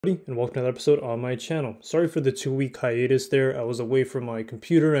And welcome to another episode on my channel. Sorry for the 2-week hiatus there. I was away from my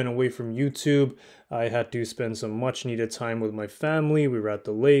computer and away from YouTube. I had to spend some much needed time with my family. We were at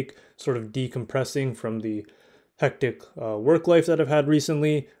the lake, sort of decompressing from the hectic work life that I've had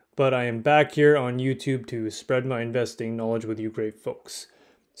recently. But I am back here on YouTube to spread my investing knowledge with you great folks.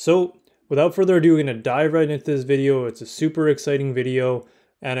 So without further ado, we're going to dive right into this video. It's a super exciting video,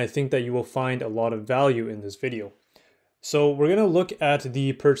 and I think that you will find a lot of value in this video. So we're going to look at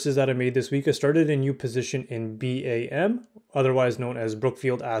the purchases that I made this week. I started a new position in BAM, otherwise known as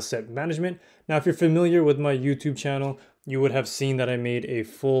Brookfield Asset Management. Now, if you're familiar with my YouTube channel, you would have seen that I made a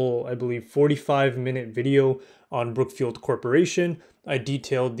full, I believe, 45-minute video on Brookfield Corporation. I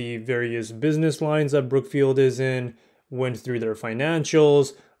detailed the various business lines that Brookfield is in, went through their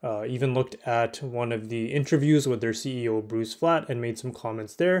financials, even looked at one of the interviews with their CEO, Bruce Flatt, and made some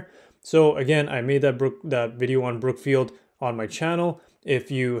comments there. So again, I made that video on Brookfield on my channel.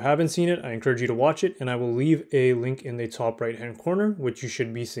 If you haven't seen it, I encourage you to watch it, and I will leave a link in the top right-hand corner, which you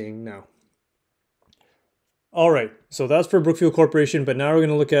should be seeing now. All right, so that's for Brookfield Corporation, but now we're going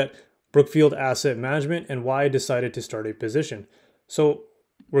to look at Brookfield Asset Management and why I decided to start a position. So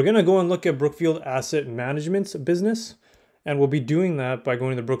we're going to go and look at Brookfield Asset Management's business, and we'll be doing that by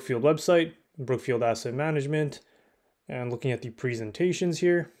going to the Brookfield website, Brookfield Asset Management, and looking at the presentations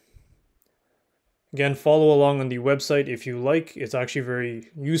here. Again, follow along on the website if you like. It's actually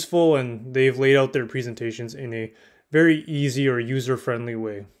very useful, and they've laid out their presentations in a very easy or user-friendly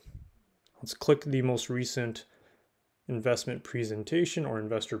way. Let's click the most recent investment presentation or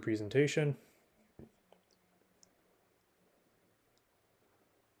investor presentation.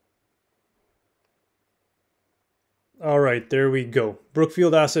 All right, there we go.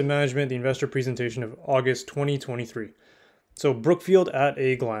 Brookfield Asset Management, the investor presentation of August 2023. So Brookfield at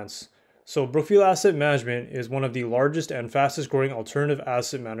a glance. So Brookfield Asset Management is one of the largest and fastest growing alternative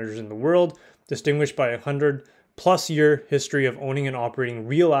asset managers in the world, distinguished by a 100+ year history of owning and operating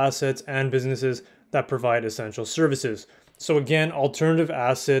real assets and businesses that provide essential services. So again, alternative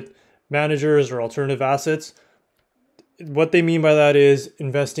asset managers or alternative assets, what they mean by that is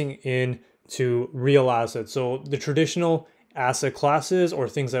investing into real assets. So the traditional asset classes or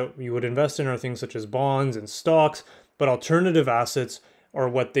things that you would invest in are things such as bonds and stocks, but alternative assets or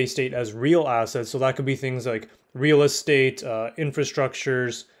what they state as real assets. So that could be things like real estate,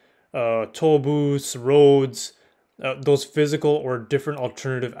 infrastructures, toll booths, roads, those physical or different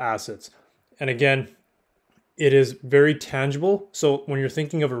alternative assets. And again, it is very tangible. So when you're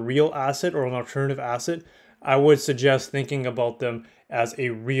thinking of a real asset or an alternative asset, I would suggest thinking about them as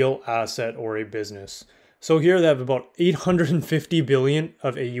a real asset or a business. So here they have about 850 billion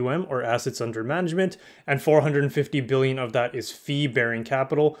of AUM or assets under management, and 450 billion of that is fee-bearing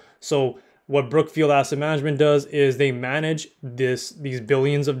capital. So what Brookfield Asset Management does is they manage these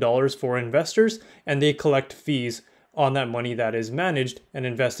billions of dollars for investors, and they collect fees on that money that is managed and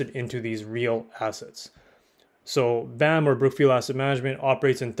invested into these real assets. So BAM or Brookfield Asset Management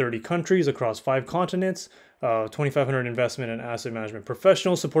operates in 30 countries across 5 continents, 2,500 investment and asset management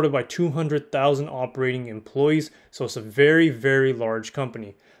professionals supported by 200,000 operating employees. So it's a very, very large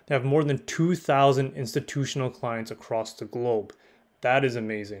company. They have more than 2,000 institutional clients across the globe. That is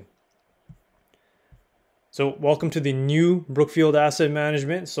amazing. So welcome to the new Brookfield Asset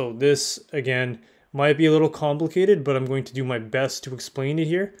Management. So this, again, might be a little complicated, but I'm going to do my best to explain it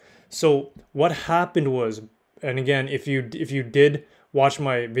here. So what happened was, and again, if you did watch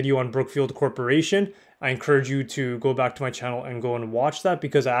my video on Brookfield Corporation, I encourage you to go back to my channel and go and watch that,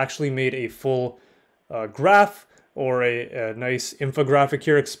 because I actually made a full graph or a nice infographic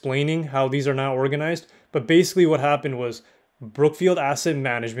here explaining how these are now organized. But basically what happened was Brookfield Asset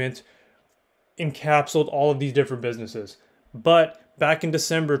Management encapsulated all of these different businesses. But back in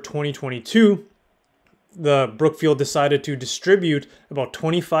December 2022, the Brookfield decided to distribute about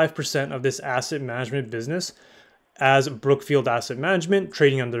 25% of this asset management business as Brookfield Asset Management,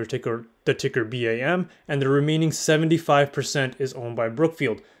 trading under the ticker BAM, and the remaining 75% is owned by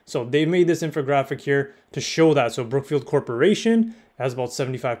Brookfield. So they made this infographic here to show that. So Brookfield Corporation has about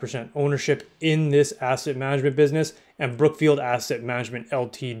 75% ownership in this asset management business, and Brookfield Asset Management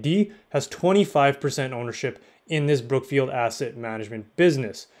Ltd has 25% ownership in this Brookfield Asset Management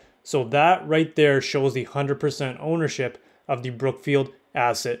business. So that right there shows the 100% ownership of the Brookfield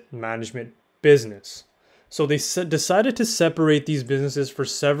Asset Management business. So they decided to separate these businesses for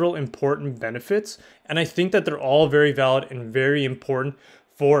several important benefits, and I think that they're all very valid and very important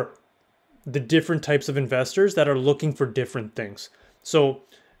for the different types of investors that are looking for different things. So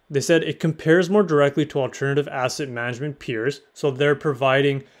they said it compares more directly to alternative asset management peers, so they're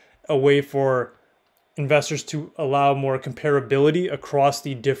providing a way for investors to allow more comparability across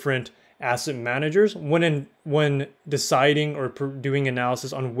the different asset managers when deciding or doing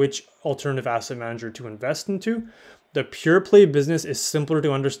analysis on which alternative asset manager to invest into. The pure play business is simpler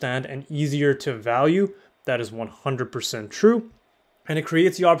to understand and easier to value. That is 100% true. And it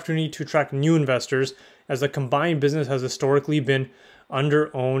creates the opportunity to attract new investors, as the combined business has historically been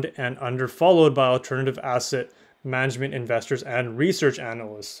under-owned and under-followed by alternative asset management investors and research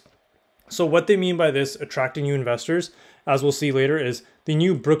analysts. So what they mean by this attracting new investors, as we'll see later, is the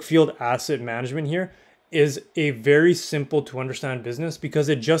new Brookfield Asset Management here is a very simple to understand business because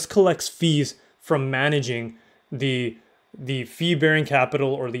it just collects fees from managing the fee-bearing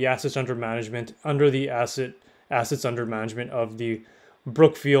capital or the assets under management under the assets under management of the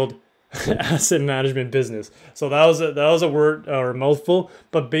Brookfield Asset Management business. So that was a word or a mouthful,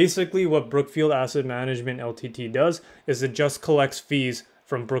 but basically what Brookfield Asset Management LTD does is it just collects fees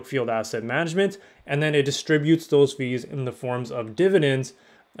from Brookfield Asset Management, and then it distributes those fees in the forms of dividends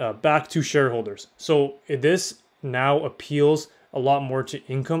back to shareholders. So this now appeals a lot more to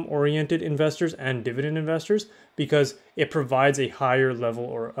income-oriented investors and dividend investors because it provides a higher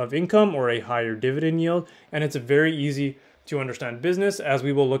level of income or a higher dividend yield, and it's a very easy to understand business, as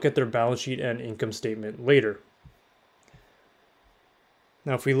we will look at their balance sheet and income statement later.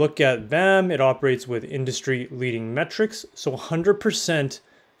 Now, if we look at them, it operates with industry-leading metrics. So 100%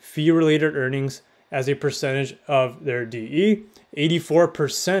 fee-related earnings as a percentage of their DE.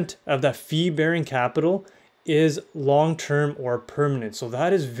 84% of that fee-bearing capital is long-term or permanent. So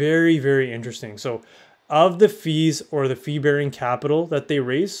that is very, very interesting. So of the fees or the fee-bearing capital that they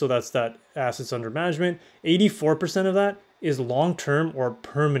raise, so that's that assets under management, 84% of that is long-term or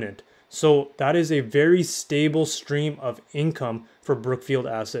permanent. So that is a very stable stream of income for Brookfield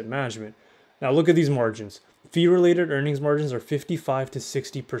Asset Management. Now look at these margins. Fee-related earnings margins are 55 to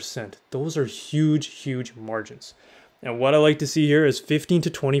 60%. Those are huge, huge margins. And what I like to see here is 15 to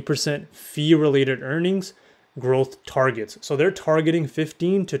 20% fee-related earnings growth targets. So they're targeting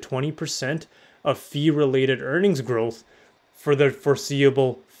 15 to 20% of fee-related earnings growth for the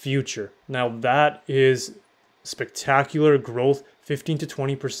foreseeable future. Now that is spectacular growth, 15 to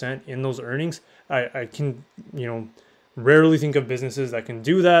 20% in those earnings. I can, rarely think of businesses that can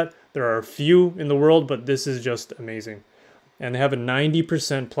do that. There are a few in the world, but this is just amazing. And they have a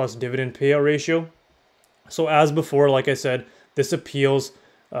 90% plus dividend payout ratio. So as before, like I said, this appeals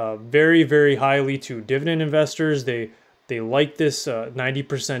very, very highly to dividend investors. They like this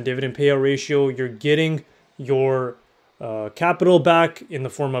 90% dividend payout ratio. You're getting your capital back in the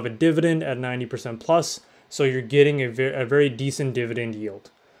form of a dividend at 90% plus. So you're getting a very decent dividend yield.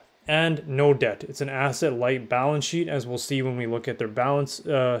 And no debt. It's an asset-light balance sheet, as we'll see when we look at their balance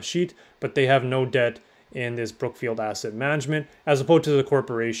sheet, but they have no debt in this Brookfield Asset Management, as opposed to the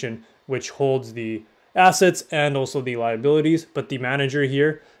corporation, which holds the assets and also the liabilities, but the manager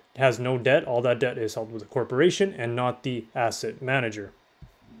here has no debt. All that debt is held with the corporation and not the asset manager.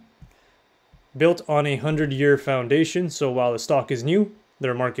 Built on a 100-year foundation, so while the stock is new,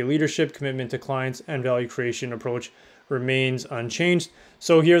 their market leadership, commitment to clients, and value creation approach remains unchanged.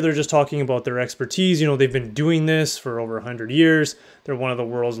 So here they're just talking about their expertise. They've been doing this for over 100 years. They're one of the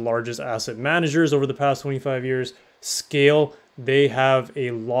world's largest asset managers over the past 25 years. Scale, they have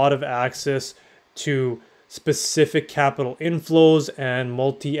a lot of access to specific capital inflows and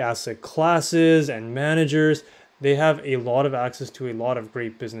multi-asset classes and managers. They have a lot of access to a lot of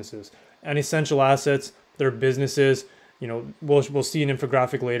great businesses. And essential assets, their businesses, we'll see an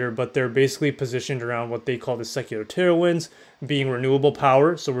infographic later, but they're basically positioned around what they call the secular tailwinds, being renewable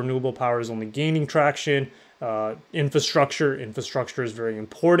power. So renewable power is only gaining traction. Infrastructure is very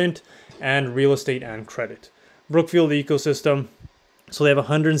important, and real estate and credit. Brookfield ecosystem. So they have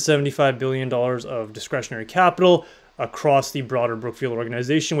 $175 billion of discretionary capital across the broader Brookfield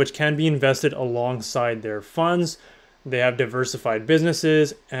organization, which can be invested alongside their funds. They have diversified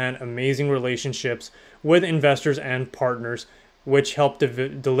businesses and amazing relationships with investors and partners, which help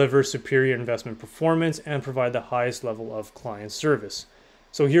deliver superior investment performance and provide the highest level of client service.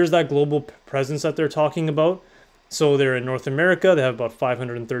 So here's that global presence that they're talking about. So they're in North America. They have about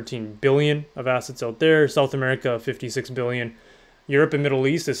 513 billion of assets out there. South America, 56 billion. Europe and Middle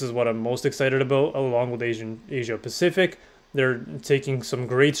East, this is what I'm most excited about, along with Asia Pacific. They're taking some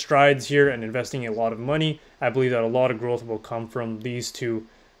great strides here and investing a lot of money. I believe that a lot of growth will come from these two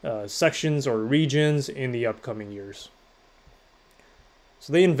sections or regions in the upcoming years.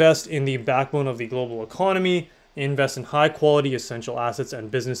 So they invest in the backbone of the global economy, invest in high quality essential assets and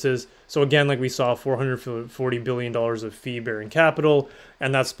businesses. So again, like we saw, $440 billion of fee bearing capital,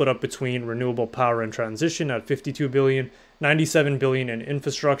 and that's split up between renewable power and transition at $52 billion, $97 billion in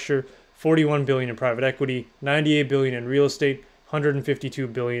infrastructure, 41 billion in private equity, 98 billion in real estate, 152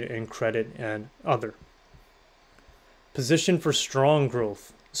 billion in credit and other. Position for strong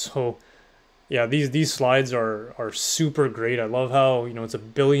growth. So yeah, these slides are super great. I love how, it's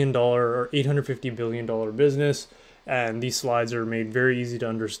 $1 billion or $850 billion business, and these slides are made very easy to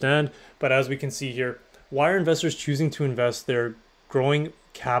understand. But as we can see here, why are investors choosing to invest their growing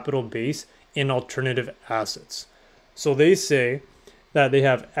capital base in alternative assets? So they say that they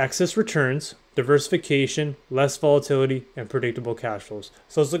have excess returns, diversification, less volatility, and predictable cash flows.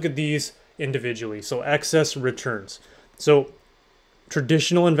 So let's look at these individually. So excess returns. So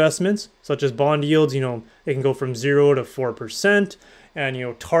traditional investments, such as bond yields, they can go from 0 to 4%.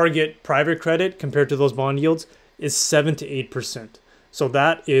 And, target private credit compared to those bond yields is 7 to 8%. So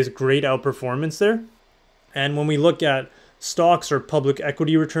that is great outperformance there. And when we look at stocks or public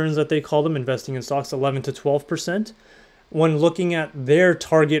equity returns that they call them, investing in stocks, 11 to 12%. When looking at their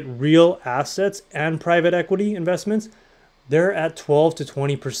target real assets and private equity investments, they're at 12 to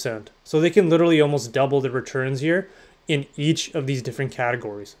 20%. So they can literally almost double the returns here in each of these different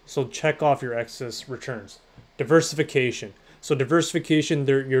categories. So check off your excess returns. Diversification. So diversification,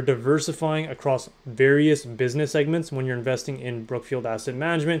 you're diversifying across various business segments when you're investing in Brookfield Asset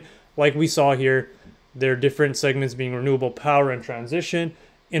Management. Like we saw here, there are different segments being renewable power and transition,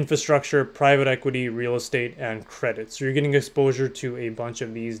 infrastructure, private equity, real estate, and credit. So you're getting exposure to a bunch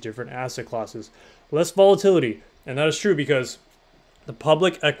of these different asset classes. Less volatility, and that is true because the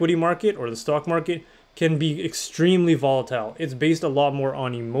public equity market or the stock market can be extremely volatile. It's based a lot more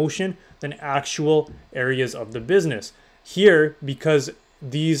on emotion than actual areas of the business. Here, because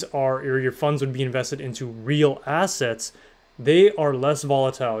these are, or your funds would be invested into real assets, they are less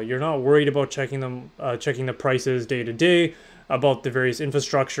volatile. You're not worried about checking the prices day to day, about the various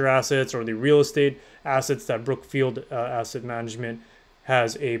infrastructure assets or the real estate assets that Brookfield Asset Management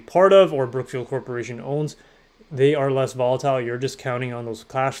has a part of or Brookfield Corporation owns. They are less volatile. You're just counting on those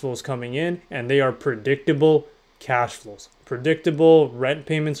cash flows coming in, and they are predictable cash flows. Predictable rent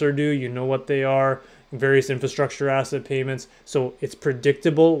payments are due. You know what they are. Various infrastructure asset payments. So it's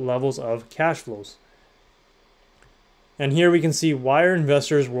predictable levels of cash flows. And here we can see why are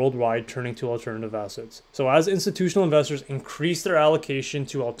investors worldwide turning to alternative assets. So as institutional investors increase their allocation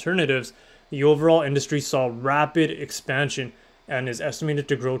to alternatives, the overall industry saw rapid expansion and is estimated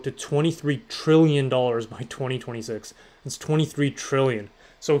to grow to $23 trillion by 2026. It's $23 trillion.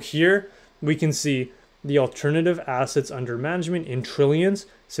 So here we can see the alternative assets under management in trillions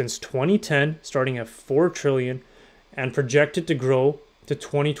since 2010, starting at $4 trillion and projected to grow to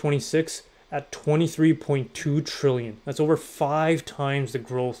 2026 at $23.2 trillion. That's over 5 times the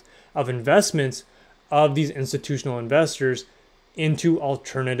growth of investments of these institutional investors into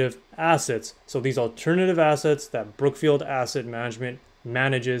alternative assets. So these alternative assets that Brookfield Asset Management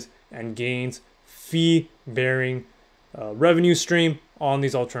manages and gains fee-bearing revenue stream on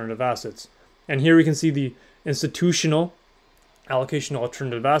these alternative assets. And here we can see the institutional allocation to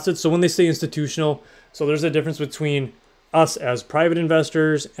alternative assets. So when they say institutional, so there's a difference between us as private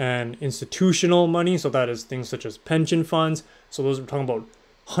investors and institutional money. So that is things such as pension funds. So those are talking about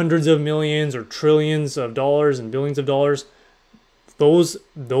hundreds of millions or trillions of dollars and billions of dollars.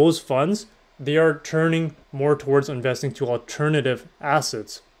 Those funds, they are turning more towards investing to alternative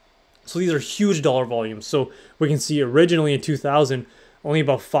assets. So these are huge dollar volumes. So we can see originally in 2000, only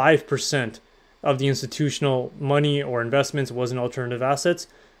about 5% of the institutional money or investments was in alternative assets.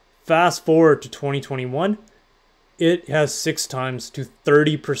 Fast forward to 2021, it has 6 times to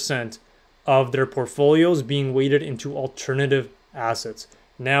 30% of their portfolios being weighted into alternative assets.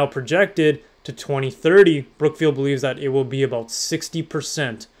 Now projected to 2030, Brookfield believes that it will be about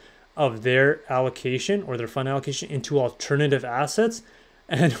 60% of their allocation or their fund allocation into alternative assets.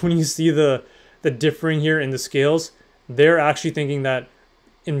 And when you see the differing here in the scales, they're actually thinking that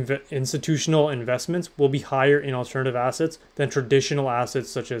institutional investments will be higher in alternative assets than traditional assets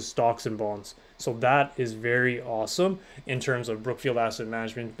such as stocks and bonds. So that is very awesome in terms of Brookfield Asset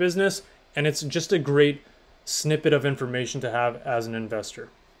Management business. And it's just a great snippet of information to have as an investor.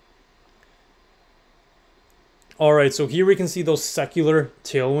 All right, so here we can see those secular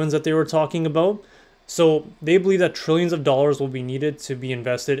tailwinds that they were talking about. So they believe that trillions of dollars will be needed to be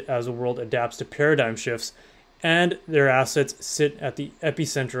invested as the world adapts to paradigm shifts, and their assets sit at the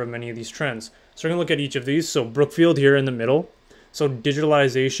epicenter of many of these trends. So we're going to look at each of these. So Brookfield here in the middle. So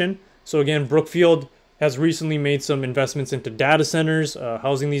digitalization. So again, Brookfield has recently made some investments into data centers,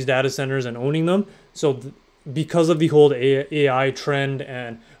 housing these data centers and owning them. So because of the whole AI trend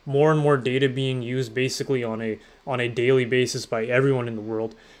and more data being used basically on a daily basis by everyone in the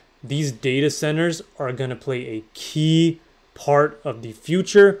world, these data centers are going to play a key part of the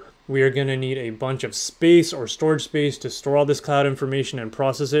future we are going to need a bunch of space or storage space to store all this cloud information and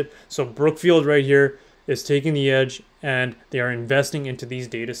process it. So Brookfield right here is taking the edge, and they are investing into these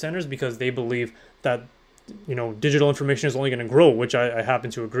data centers because they believe that digital information is only going to grow, which I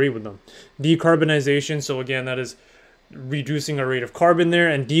happen to agree with them. Decarbonization, so again, that is reducing our rate of carbon there,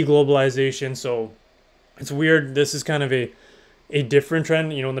 and deglobalization. So it's weird. This is kind of a different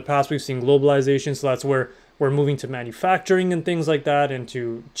trend. In the past we've seen globalization, so that's where we're moving to manufacturing and things like that, and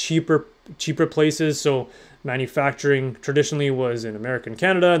to cheaper places. So manufacturing traditionally was in America and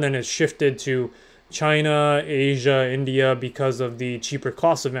Canada, and then it's shifted to China, Asia, India because of the cheaper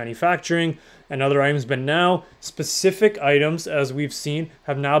cost of manufacturing and other items. But now specific items, as we've seen,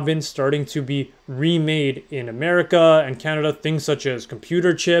 have now been starting to be remade in America and Canada, things such as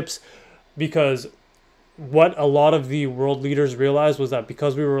computer chips, because what a lot of the world leaders realized was that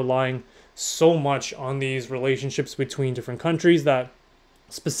because we were relying so much on these relationships between different countries, that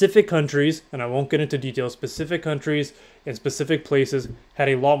specific countries, and I won't get into details, specific countries in specific places had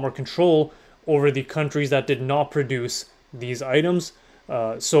a lot more control over the countries that did not produce these items.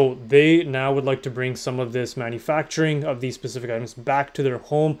 So they now would like to bring some of this manufacturing of these specific items back to their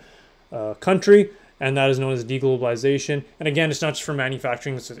home country, and that is known as deglobalization. And again, it's not just for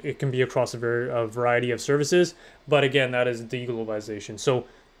manufacturing, it can be across a variety of services, but again, that is deglobalization. So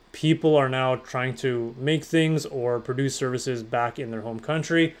people are now trying to make things or produce services back in their home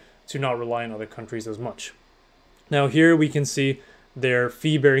country to not rely on other countries as much. Now here we can see their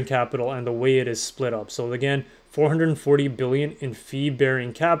fee-bearing capital and the way it is split up. So again, 440 billion in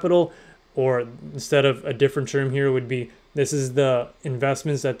fee-bearing capital, or instead of a different term here would be, this is the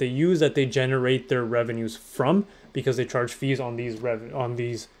investments that they use, that they generate their revenues from, because they charge fees on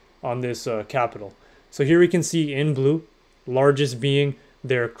this capital. So here we can see in blue, largest being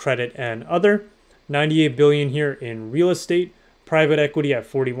their credit and other, 98 billion here in real estate, private equity at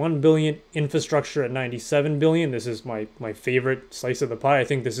 41 billion, infrastructure at 97 billion. This is my favorite slice of the pie. I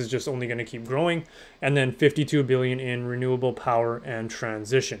think this is just only going to keep growing. And then 52 billion in renewable power and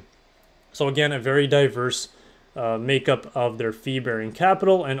transition. So again, a very diverse makeup of their fee-bearing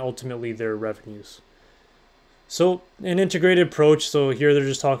capital and ultimately their revenues. So an integrated approach. So here they're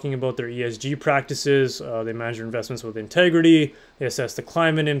just talking about their ESG practices. They manage their investments with integrity. They assess the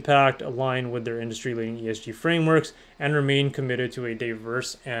climate impact, align with their industry-leading ESG frameworks, and remain committed to a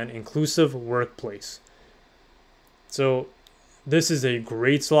diverse and inclusive workplace. So this is a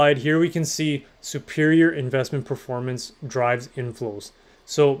great slide. Here we can see superior investment performance drives inflows.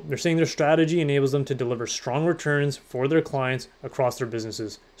 So they're saying their strategy enables them to deliver strong returns for their clients across their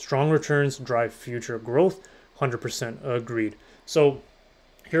businesses. Strong returns drive future growth. 100% agreed. So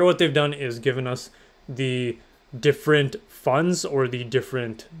here what they've done is given us the different funds or the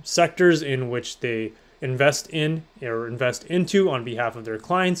different sectors in which they invest in or invest into on behalf of their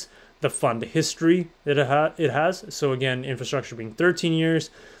clients, the fund history that it has. So again, infrastructure being 13 years,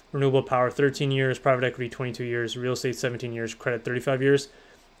 renewable power 13 years, private equity 22 years, real estate 17 years, credit 35 years.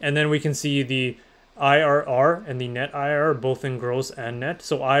 And then we can see the IRR and the net IRR, both in gross and net.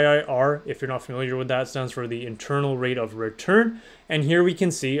 So IRR, if you're not familiar with that, stands for the internal rate of return. And here we can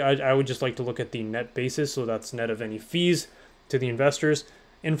see, I would just like to look at the net basis. So that's net of any fees to the investors.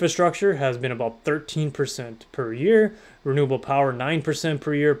 Infrastructure has been about 13% per year. Renewable power, 9%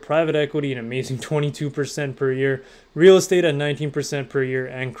 per year. Private equity, an amazing 22% per year. Real estate at 19% per year.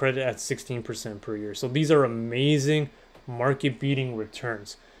 And credit at 16% per year. So these are amazing market-beating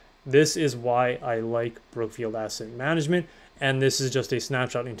returns. This is why I like Brookfield Asset Management, and this is just a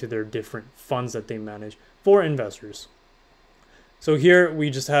snapshot into their different funds that they manage for investors. So here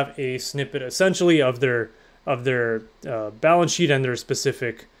we just have a snippet essentially of their balance sheet and their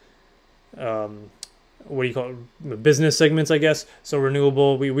specific business segments, I guess. So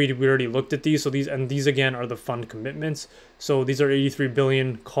renewable, we already looked at these. So these again are the fund commitments. So these are 83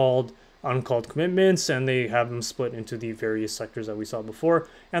 billion uncalled commitments, and they have them split into the various sectors that we saw before.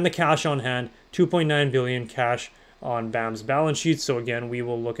 And the cash on hand, 2.9 billion cash on BAM's balance sheet. So again, we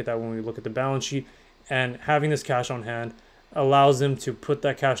will look at that when we look at the balance sheet, and having this cash on hand allows them to put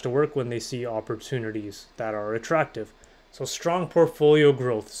that cash to work when they see opportunities that are attractive. So strong portfolio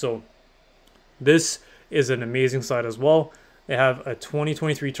growth. So this is an amazing slide as well. They have a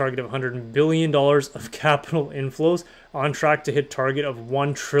 2023 target of $100 billion of capital inflows, on track to hit target of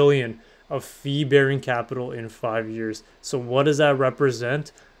 1 trillion of fee-bearing capital in 5 years. So what does that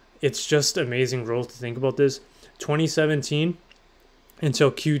represent? It's just amazing growth to think about this. 2017 until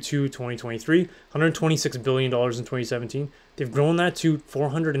Q2 2023, $126 billion in 2017. They've grown that to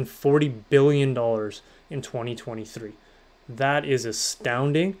 $440 billion in 2023. That is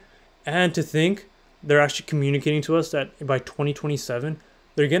astounding. And to think they're actually communicating to us that by 2027,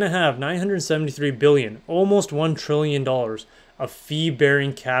 they're going to have $973 billion, almost $1 trillion of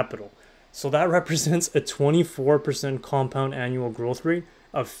fee-bearing capital. So that represents a 24% compound annual growth rate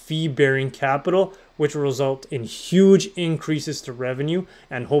of fee-bearing capital, which will result in huge increases to revenue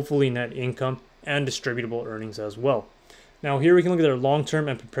and hopefully net income and distributable earnings as well. Now here we can look at their long-term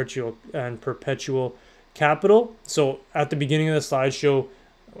and perpetual capital. So at the beginning of the slideshow,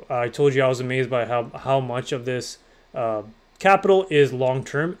 I told you I was amazed by how much of this capital is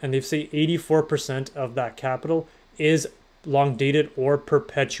long-term, and they say 84% of that capital is long-dated or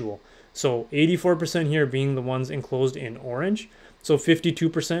perpetual. So 84% here being the ones enclosed in orange. So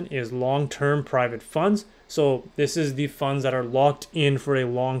 52% is long-term private funds. So this is the funds that are locked in for a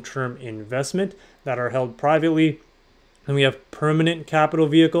long-term investment that are held privately. And we have permanent capital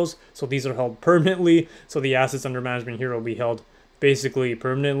vehicles. So these are held permanently. So the assets under management here will be held basically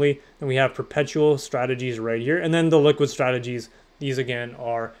permanently. And we have perpetual strategies right here. And then the liquid strategies, these again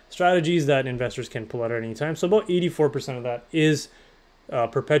are strategies that investors can pull out at any time. So about 84% of that is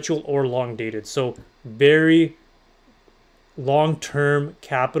perpetual or long dated. So very long-term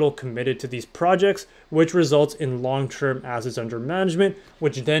capital committed to these projects, which results in long-term assets under management,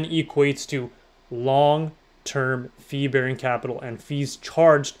 which then equates to long-term fee-bearing capital and fees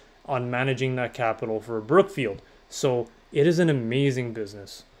charged on managing that capital for Brookfield. So it is an amazing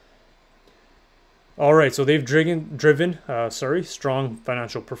business. All right, so they've driven strong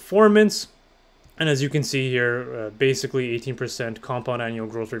financial performance. And as you can see here, basically 18% compound annual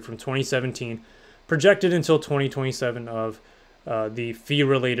growth rate from 2017, projected until 2027 of the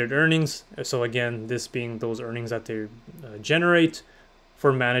fee-related earnings. So again, this being those earnings that they generate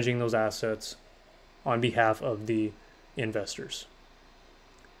for managing those assets on behalf of the investors.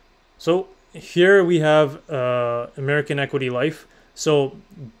 So here we have American Equity Life. So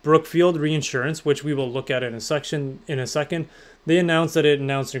Brookfield Reinsurance, which we will look at in a second, they announced that it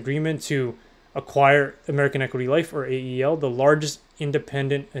announced an agreement to acquire American Equity Life, or AEL, the largest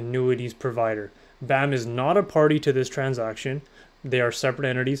independent annuities provider. BAM is not a party to this transaction. They are separate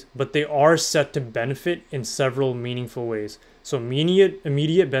entities, but they are set to benefit in several meaningful ways. So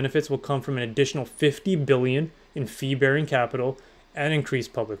immediate benefits will come from an additional $50 billion in fee-bearing capital and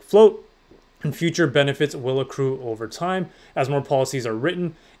increased public float. And future benefits will accrue over time as more policies are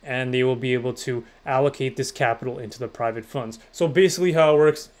written, and they will be able to allocate this capital into the private funds. So basically how it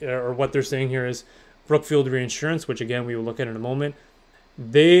works, or what they're saying here, is Brookfield Reinsurance, which again we will look at in a moment,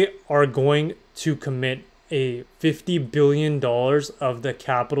 they are going to commit a $50 billion of the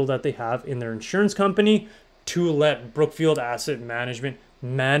capital that they have in their insurance company to let Brookfield Asset Management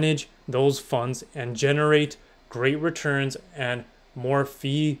manage those funds and generate great returns and more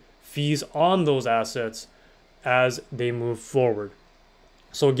fees on those assets as they move forward.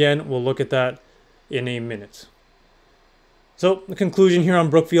 So again, we'll look at that in a minute. So the conclusion here on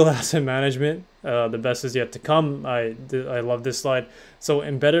Brookfield Asset Management, the best is yet to come. I love this slide. So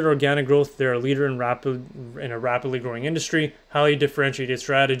embedded organic growth, they're a leader in a rapidly growing industry, highly differentiated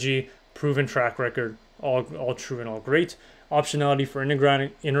strategy, proven track record, all true and all great. Optionality for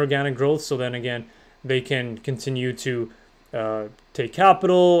inorganic growth. So then again, they can continue to take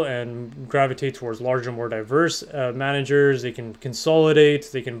capital and gravitate towards larger, more diverse managers. They can consolidate,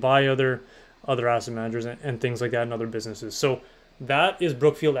 they can buy other asset managers and things like that in other businesses. So that is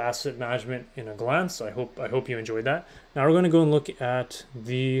Brookfield Asset Management in a glance. I hope you enjoyed that. Now we're going to go and look at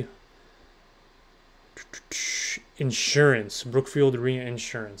the insurance, Brookfield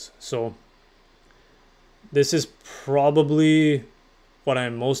Reinsurance. So this is probably what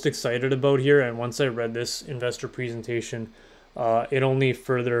I'm most excited about here. And once I read this investor presentation, it only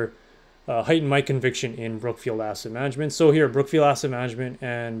further heightened my conviction in Brookfield Asset Management. So here, Brookfield Asset Management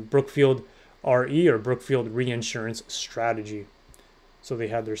and Brookfield RE, or Brookfield Reinsurance Strategy. So they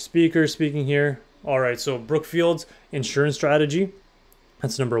had their speaker speaking here. All right, so Brookfield's insurance strategy,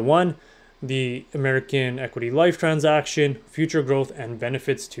 that's number one. The American Equity Life transaction, future growth and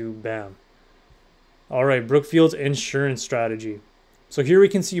benefits to BAM. All right, Brookfield's insurance strategy. So here we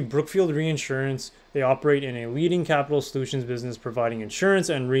can see Brookfield Reinsurance. They operate in a leading capital solutions business, providing insurance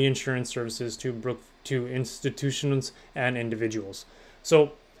and reinsurance services to institutions and individuals.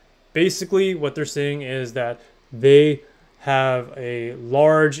 So basically what they're saying is that they have a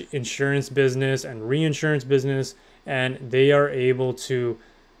large insurance business and reinsurance business, and they are able to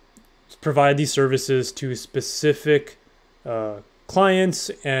provide these services to specific clients,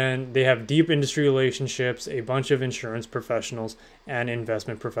 and they have deep industry relationships, a bunch of insurance professionals and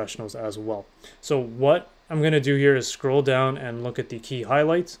investment professionals as well. So what I'm going to do here is scroll down and look at the key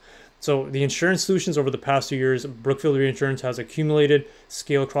highlights. So the insurance solutions over the past 2 years, Brookfield Reinsurance has accumulated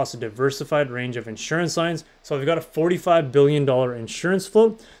scale across a diversified range of insurance lines. So they've got a $45 billion insurance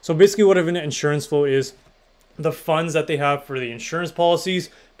float. So basically what an insurance float is, the funds that they have for the insurance policies,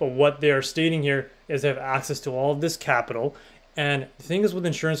 but what they are stating here is they have access to all of this capital. And the thing is with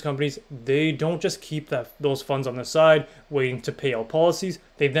insurance companies, they don't just keep those funds on the side waiting to pay out policies.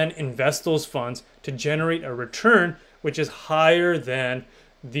 They then invest those funds to generate a return which is higher than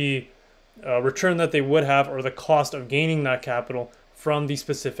the return that they would have, or the cost of gaining that capital from the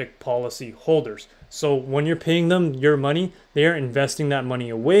specific policy holders. So when you're paying them your money, they are investing that money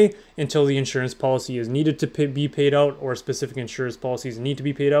away until the insurance policy is needed to be paid out, or specific insurance policies need to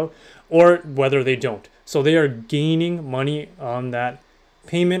be paid out, or whether they don't. So they are gaining money on that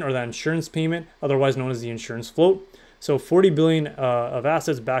payment, or that insurance payment, otherwise known as the insurance float. So 40 billion of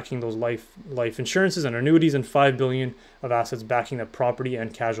assets backing those life insurances and annuities, and 5 billion of assets backing the property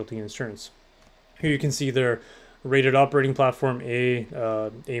and casualty insurance. Here you can see their rated operating platform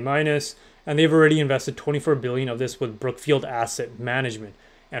A minus, and they've already invested 24 billion of this with Brookfield Asset Management.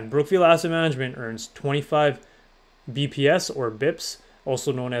 And Brookfield Asset Management earns 25 BPS or BIPS,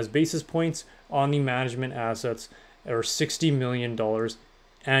 also known as basis points, on the management assets, or $60 million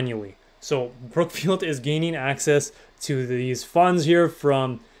annually. So Brookfield is gaining access to these funds here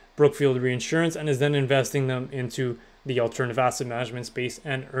from Brookfield Reinsurance and is then investing them into the alternative asset management space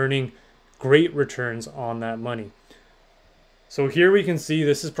and earning great returns on that money. So here we can see,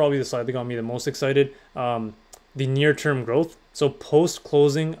 this is probably the slide that got me the most excited, the near-term growth. So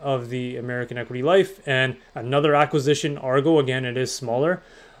post-closing of the American Equity Life and another acquisition, Argo, again, it is smaller,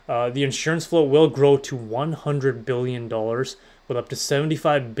 the insurance float will grow to $100 billion with up to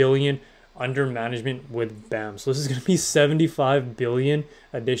 $75 billion under management with BAM. So this is going to be $75 billion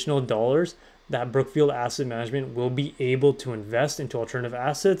additional dollars that Brookfield Asset Management will be able to invest into alternative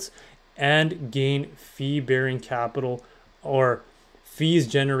assets and gain fee-bearing capital, or fees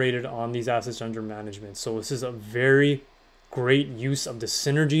generated on these assets under management. So this is a very great use of the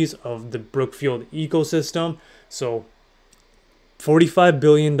synergies of the Brookfield ecosystem. So $45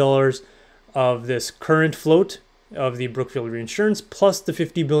 billion of this current float of the Brookfield Reinsurance, plus the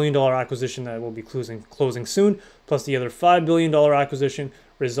 $50 billion acquisition that will be closing soon, plus the other $5 billion acquisition,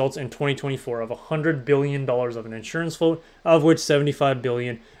 results in 2024 of $100 billion of an insurance float, of which $75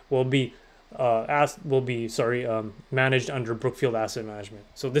 billion will be managed under Brookfield Asset Management.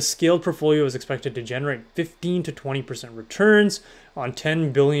 So this scaled portfolio is expected to generate 15 to 20% returns on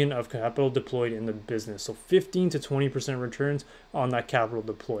 $10 billion of capital deployed in the business. So 15 to 20% returns on that capital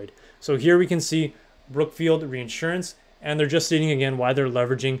deployed. So here we can see Brookfield Reinsurance, and they're just stating again why they're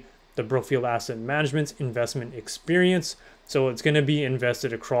leveraging the Brookfield Asset Management's investment experience. So it's going to be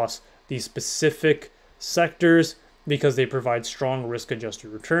invested across these specific sectors because they provide strong risk-adjusted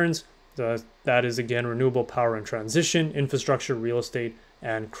returns. That is, again, renewable power and transition, infrastructure, real estate,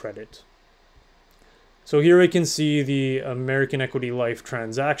 and credit. So here we can see the American Equity Life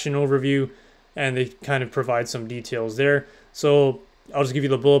transaction overview, and they kind of provide some details there. So I'll just give you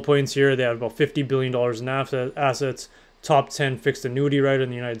the bullet points here. They have about $50 billion in assets, top 10 fixed annuity writer in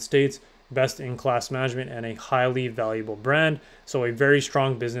the United States, best-in-class management, and a highly valuable brand. So a very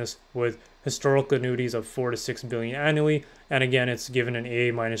strong business with historical annuities of 4 to 6 billion annually. And again, it's given an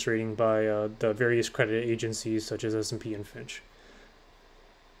A- rating by the various credit agencies such as S&P and Fitch.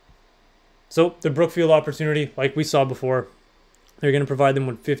 So the Brookfield opportunity, like we saw before, they're going to provide them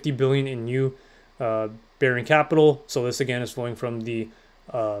with 50 billion in new bearing capital. So this again is flowing from the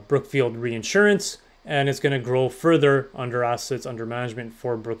Brookfield Reinsurance, and it's going to grow further under assets under management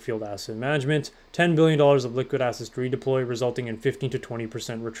for Brookfield Asset Management. $10 billion of liquid assets to redeploy, resulting in 15 to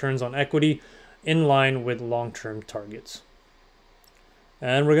 20% returns on equity in line with long-term targets.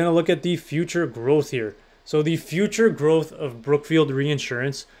 And we're going to look at the future growth here. So the future growth of Brookfield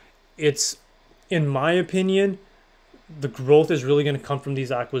Reinsurance, it's, in my opinion, the growth is really going to come from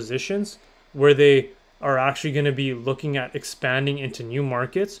these acquisitions, where they are actually going to be looking at expanding into new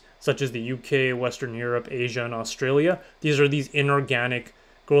markets, such as the UK, Western Europe, Asia, and Australia. These are these inorganic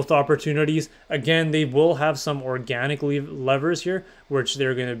growth opportunities. Again, they will have some organic levers here, which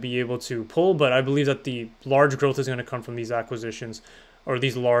they're going to be able to pull, but I believe that the large growth is going to come from these acquisitions, or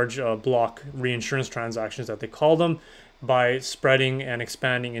these large block reinsurance transactions that they call them, by spreading and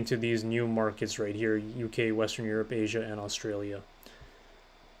expanding into these new markets right here, UK, Western Europe, Asia, and Australia.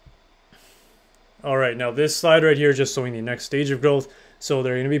 All right, now this slide right here is just showing the next stage of growth. So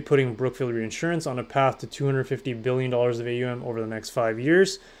they're going to be putting Brookfield Reinsurance on a path to $250 billion of AUM over the next 5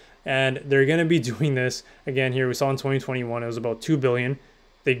 years. And they're going to be doing this again here. We saw in 2021, it was about $2 billion.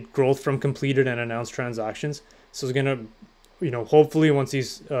 The growth from completed and announced transactions. So it's going to, hopefully once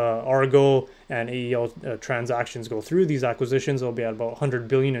these Argo and AEL transactions go through, these acquisitions will be at about $100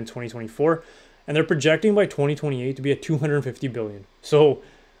 billion in 2024. And they're projecting by 2028 to be at $250 billion. So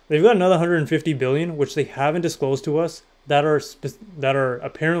they've got another $150 billion, which they haven't disclosed to us, that are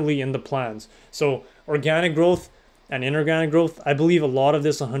apparently in the plans. So organic growth and inorganic growth, I believe a lot of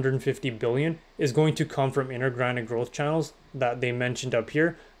this $150 billion is going to come from inorganic growth channels that they mentioned up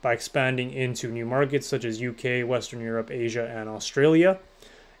here by expanding into new markets such as UK, Western Europe, Asia, and Australia.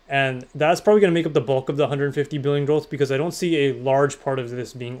 And that's probably going to make up the bulk of the $150 billion growth, because I don't see a large part of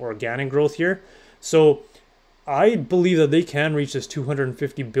this being organic growth here. So I believe that they can reach this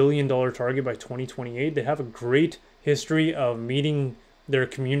 $250 billion target by 2028. They have a great history of meeting their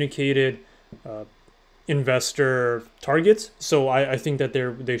communicated investor targets. So I think that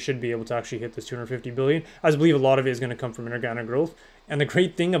they should be able to actually hit this $250 billion. I believe a lot of it is going to come from inorganic growth. And the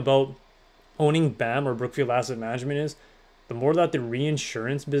great thing about owning BAM or Brookfield Asset Management is the more that the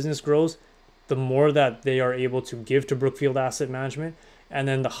reinsurance business grows, the more that they are able to give to Brookfield Asset Management, and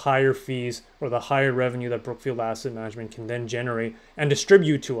then the higher fees or the higher revenue that Brookfield Asset Management can then generate and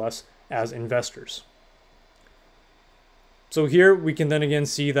distribute to us as investors. So here we can then again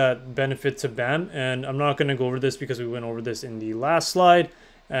see that benefit to BAM, and I'm not going to go over this because we went over this in the last slide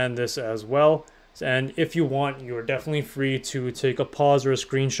and this as well. And if you want, you're definitely free to take a pause or a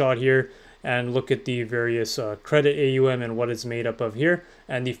screenshot here and look at the various credit AUM and what it's made up of here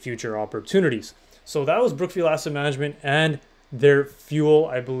and the future opportunities. So that was Brookfield Asset Management and their fuel,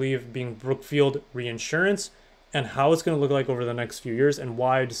 I believe, being Brookfield Reinsurance, and how it's going to look like over the next few years and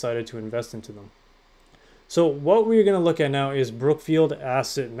why I decided to invest into them. So what we're going to look at now is Brookfield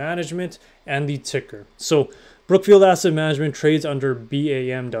Asset Management and the ticker. So Brookfield Asset Management trades under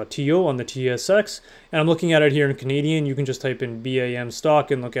BAM.TO on the TSX, and I'm looking at it here in Canadian. You can just type in BAM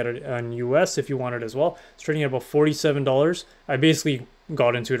stock and look at it on US if you want it as well. It's trading at about $47. I basically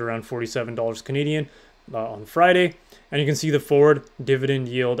got into it around $47 Canadian on Friday, and you can see the forward dividend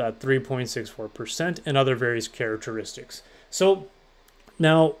yield at 3.64% and other various characteristics. So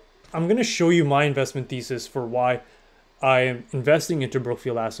now I'm going to show you my investment thesis for why I am investing into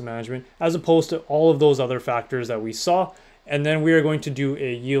Brookfield Asset Management as opposed to all of those other factors that we saw. And then we are going to do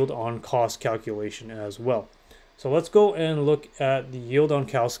a yield on cost calculation as well. So let's go and look at the yield on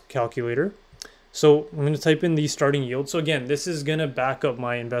cost calculator. So I'm going to type in the starting yield. So again, this is going to back up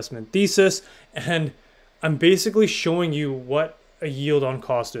my investment thesis, and I'm basically showing you what a yield on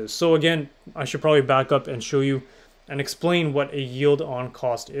cost is. So again, I should probably back up and show you and explain what a yield on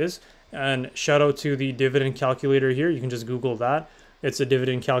cost is. And shout out to the dividend calculator here. You can just Google that. It's at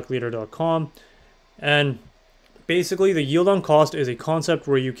dividendcalculator.com. And basically the yield on cost is a concept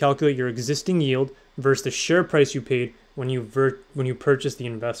where you calculate your existing yield versus the share price you paid when you purchase the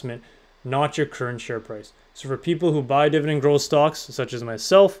investment, not your current share price. So for people who buy dividend growth stocks, such as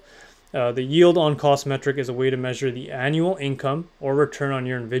myself, the yield on cost metric is a way to measure the annual income or return on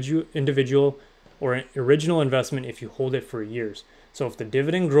your individual or original investment if you hold it for years. So if the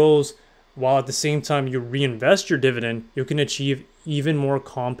dividend grows while at the same time you reinvest your dividend, you can achieve even more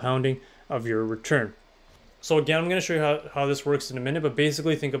compounding of your return. So again, I'm going to show you how this works in a minute, but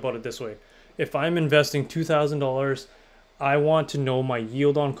basically think about it this way. If I'm investing $2,000, I want to know my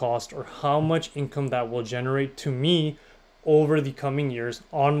yield on cost, or how much income that will generate to me over the coming years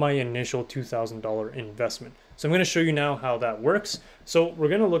on my initial $2,000 investment. So I'm going to show you now how that works. So we're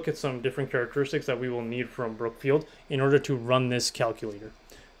going to look at some different characteristics that we will need from Brookfield in order to run this calculator.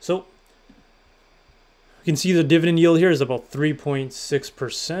 So you can see the dividend yield here is about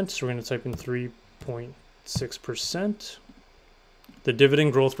 3.6%. So we're going to type in 3.6%. The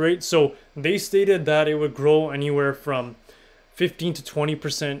dividend growth rate. So they stated that it would grow anywhere from 15 to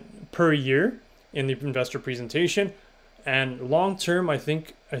 20% per year in the investor presentation. And long term, I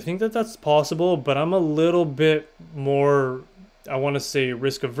think that that's possible, but I'm a little bit more, I want to say,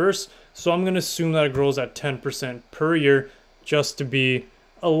 risk averse. So I'm going to assume that it grows at 10% per year just to be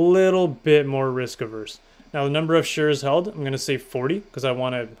a little bit more risk averse. Now, the number of shares held, I'm going to say 40 because I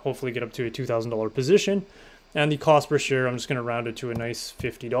want to hopefully get up to a $2,000 position. And the cost per share, I'm just going to round it to a nice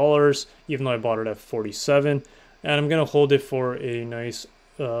 $50, even though I bought it at 47. And I'm going to hold it for a nice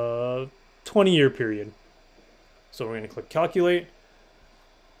 20-year period. So we're going to click calculate,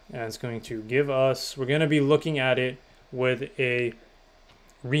 and it's going to give us, we're going to be looking at it with a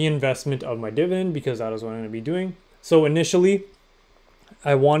reinvestment of my dividend because that is what I'm going to be doing. So initially,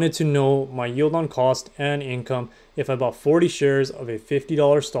 I wanted to know my yield on cost and income if I bought 40 shares of a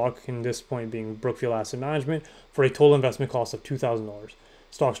 $50 stock, in this point being Brookfield Asset Management, for a total investment cost of $2,000.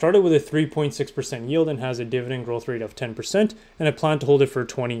 Stock started with a 3.6% yield and has a dividend growth rate of 10%, and I plan to hold it for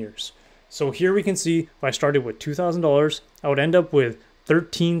 20 years. So here we can see if I started with $2,000, I would end up with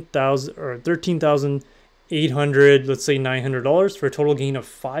 $13,800, let's say $900, for a total gain of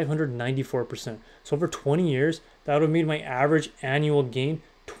 594%. So over 20 years, that would have made my average annual gain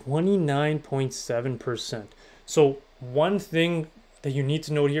 29.7%. So one thing that you need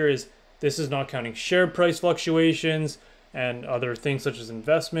to note here is this is not counting share price fluctuations and other things such as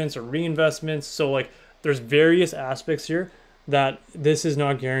investments or reinvestments. So like there's various aspects here that this is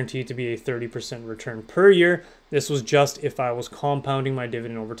not guaranteed to be a 30% return per year. This was just if I was compounding my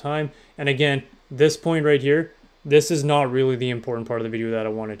dividend over time. And again, this point right here, this is not really the important part of the video that I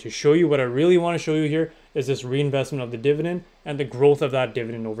wanted to show you. What I really want to show you here is this reinvestment of the dividend and the growth of that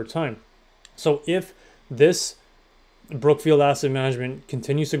dividend over time. So if this Brookfield Asset Management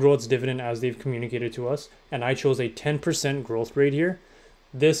continues to grow its dividend as they've communicated to us, and I chose a 10% growth rate here,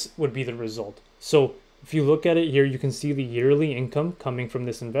 this would be the result. So if you look at it here, you can see the yearly income coming from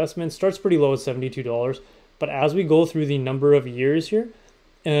this investment starts pretty low at $72. But as we go through the number of years here,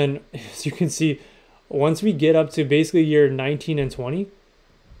 and as you can see, once we get up to basically year 19 and 20,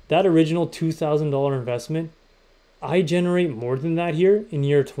 that original $2,000 investment, I generate more than that here in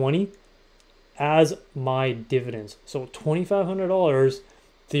year 20 as my dividends. So $2,500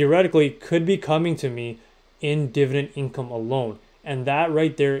 theoretically could be coming to me in dividend income alone. And that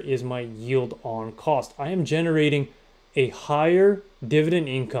right there is my yield on cost. I am generating a higher dividend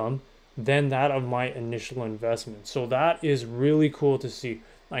income than that of my initial investment. So that is really cool to see.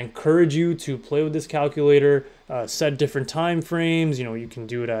 I encourage you to play with this calculator, set different time frames. You know, you can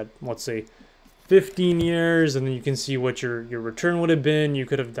do it at, let's say, 15 years, and then you can see what your return would have been. You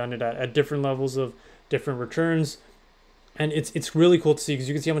could have done it at different levels of different returns. And it's really cool to see because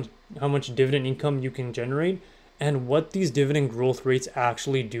you can see how much dividend income you can generate and what these dividend growth rates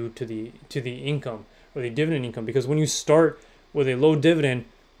actually do to the income or the dividend income. Because when you start with a low dividend,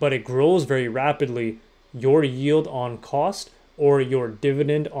 but it grows very rapidly, your yield on cost or your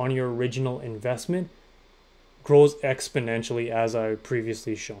dividend on your original investment grows exponentially, as I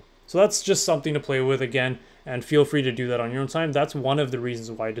previously shown. So that's just something to play with again, and feel free to do that on your own time. That's one of the reasons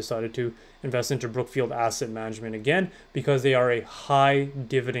why I decided to invest into Brookfield Asset Management again, because they are a high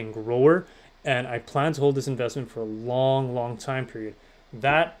dividend grower, and I plan to hold this investment for a long, long time period.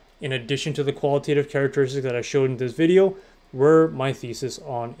 That, in addition to the qualitative characteristics that I showed in this video, were my thesis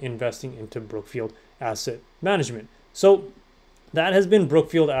on investing into Brookfield Asset Management. So that has been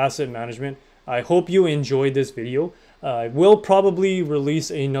Brookfield Asset Management. I hope you enjoyed this video. I will probably release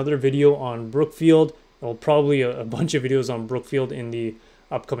another video on Brookfield. Well, probably a bunch of videos on Brookfield in the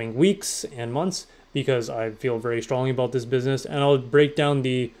upcoming weeks and months, because I feel very strongly about this business. And I'll break down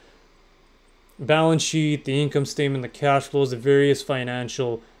the balance sheet, the income statement, the cash flows, the various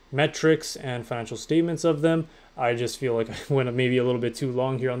financial metrics and financial statements of them. I just feel like I went maybe a little bit too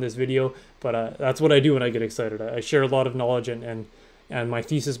long here on this video, but that's what I do when I get excited. I share a lot of knowledge and my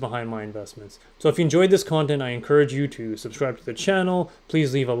thesis behind my investments. So if you enjoyed this content, I encourage you to subscribe to the channel.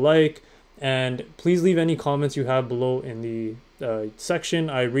 Please leave a like, and please leave any comments you have below in the section.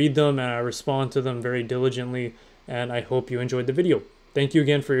 I read them and I respond to them very diligently, and I hope you enjoyed the video. Thank you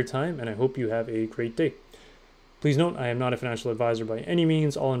again for your time, and I hope you have a great day. Please note, I am not a financial advisor by any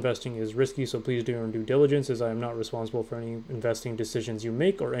means. All investing is risky, so please do your own due diligence, as I am not responsible for any investing decisions you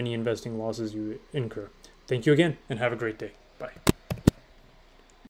make or any investing losses you incur. Thank you again, and have a great day. Bye.